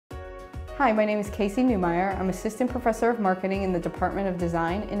Hi, my name is Casey Newmeyer. I'm Assistant Professor of Marketing in the Department of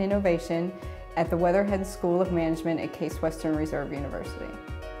Design and Innovation at the Weatherhead School of Management at Case Western Reserve University.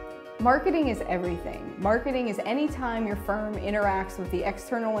 Marketing is everything. Marketing is any time your firm interacts with the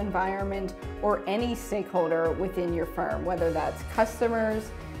external environment or any stakeholder within your firm, whether that's customers,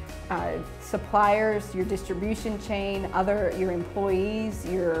 suppliers, your distribution chain, your employees,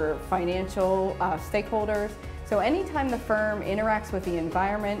 your financial stakeholders. So anytime the firm interacts with the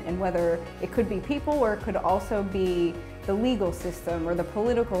environment, and whether it could be people or it could also be the legal system or the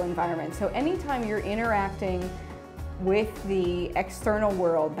political environment. So anytime you're interacting with the external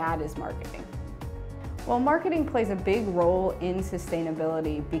world, that is marketing. Well, marketing plays a big role in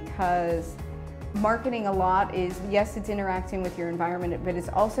sustainability because marketing a lot is, yes, it's interacting with your environment, but it's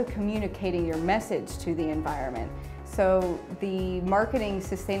also communicating your message to the environment. So the marketing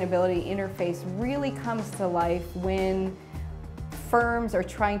sustainability interface really comes to life when firms are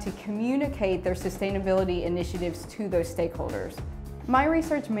trying to communicate their sustainability initiatives to those stakeholders. My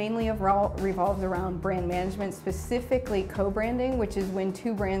research mainly revolves around brand management, specifically co-branding, which is when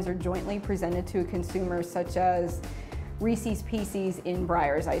two brands are jointly presented to a consumer, such as Reese's Pieces in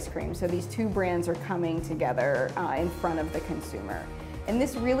Breyers ice cream. So these two brands are coming together in front of the consumer. And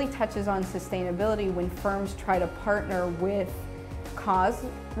this really touches on sustainability when firms try to partner with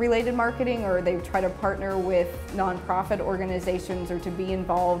cause-related marketing, or they try to partner with nonprofit organizations or to be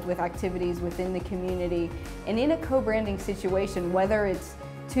involved with activities within the community. And in a co-branding situation, whether it's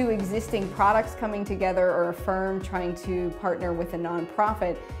two existing products coming together or a firm trying to partner with a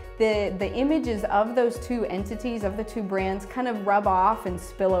nonprofit, the images of those two entities, of the two brands, kind of rub off and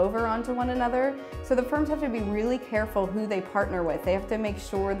spill over onto one another. So the firms have to be really careful who they partner with. They have to make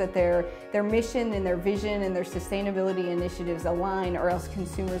sure that their mission and their vision and their sustainability initiatives align, or else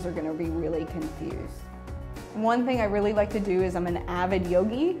consumers are going to be really confused. One thing I really like to do is I'm an avid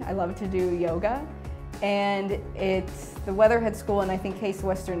yogi. I love to do yoga. And it's the Weatherhead School, and I think Case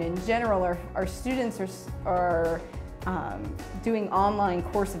Western in general, our students are doing online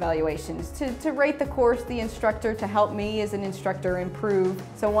course evaluations to rate the course, the instructor, to help me as an instructor improve.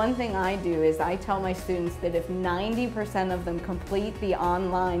 So one thing I do is I tell my students that if 90% of them complete the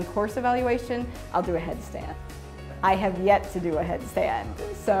online course evaluation, I'll do a headstand. I have yet to do a headstand,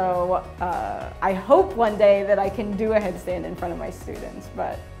 so I hope one day that I can do a headstand in front of my students,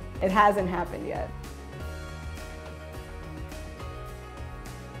 but it hasn't happened yet.